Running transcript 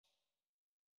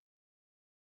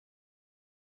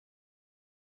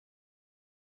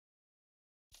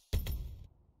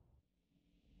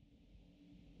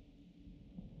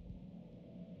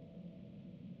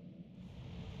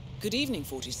Good evening,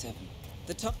 47.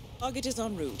 The target is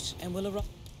en route and will arrive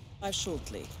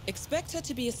shortly. Expect her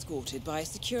to be escorted by a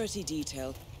security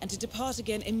detail and to depart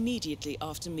again immediately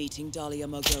after meeting Dahlia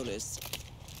Margolis.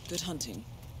 Good hunting.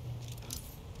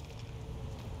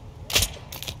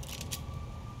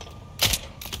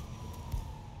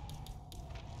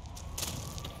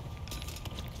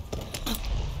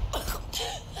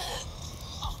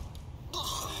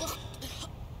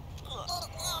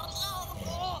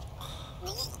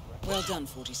 Well done,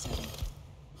 47.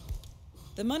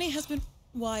 The money has been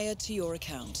wired to your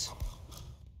account.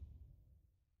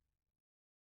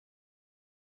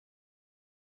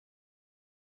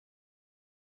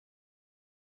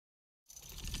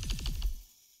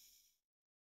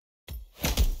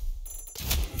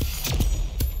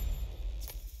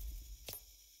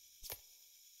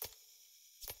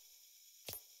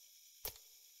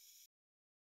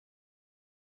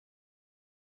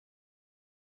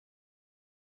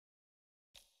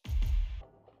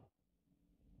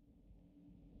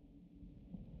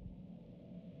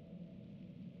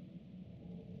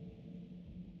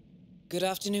 Good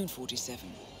afternoon, 47.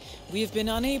 We have been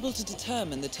unable to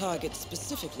determine the target's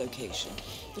specific location,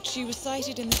 but she was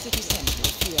sighted in the city center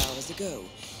a few hours ago.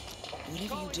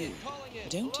 Whatever you do,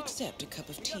 don't accept a cup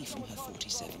of tea from her,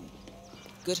 47.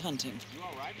 Good hunting. You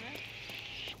all right, man?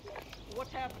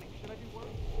 What's happening? Should I be worried?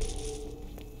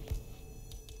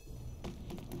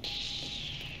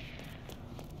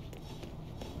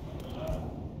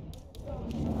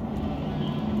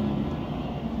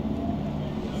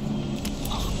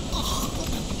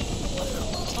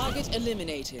 Target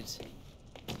eliminated.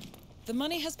 The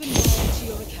money has been wired to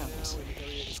your account.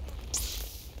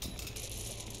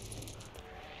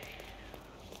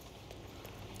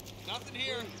 Nothing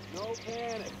here. No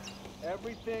panic.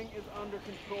 Everything is under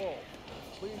control.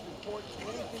 Please report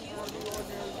anything out of the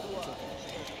ordinary to us.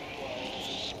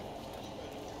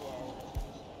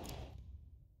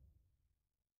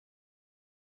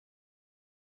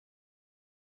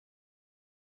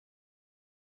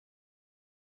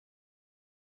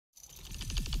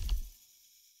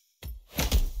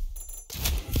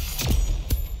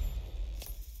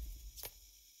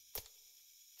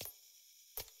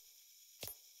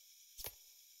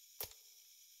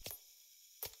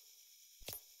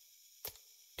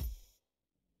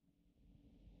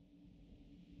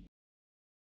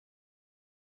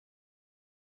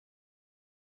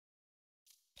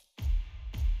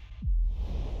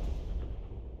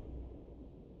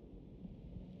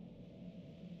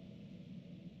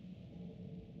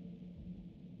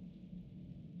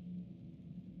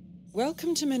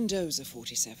 Welcome to Mendoza,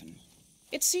 47.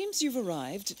 It seems you've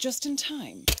arrived just in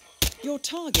time. Your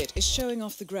target is showing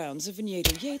off the grounds of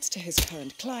Vinedo Yates to his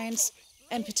current clients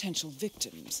and potential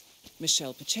victims,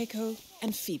 Michelle Pacheco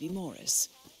and Phoebe Morris.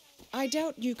 I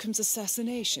doubt Newcomb's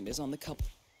assassination is on the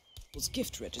couple's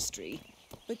gift registry,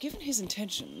 but given his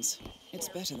intentions, it's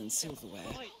better than silverware.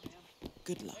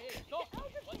 Good luck.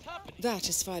 That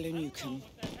is Philo Newcomb,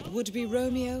 would-be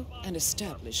Romeo and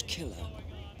established killer.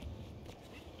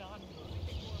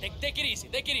 Take it easy,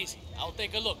 take it easy. I'll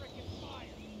take a look.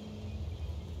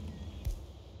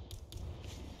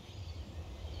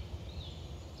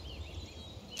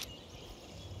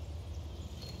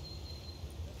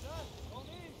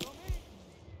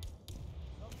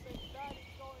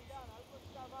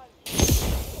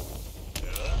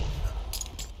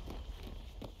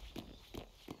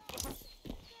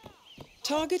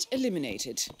 Target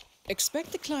eliminated.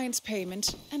 Expect the client's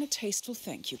payment and a tasteful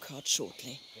thank you card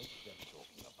shortly.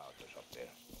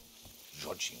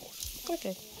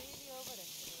 Okay.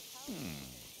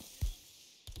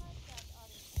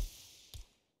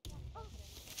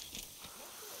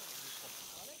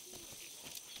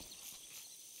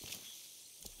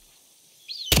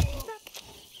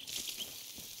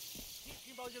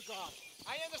 Keep your guard.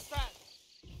 I understand.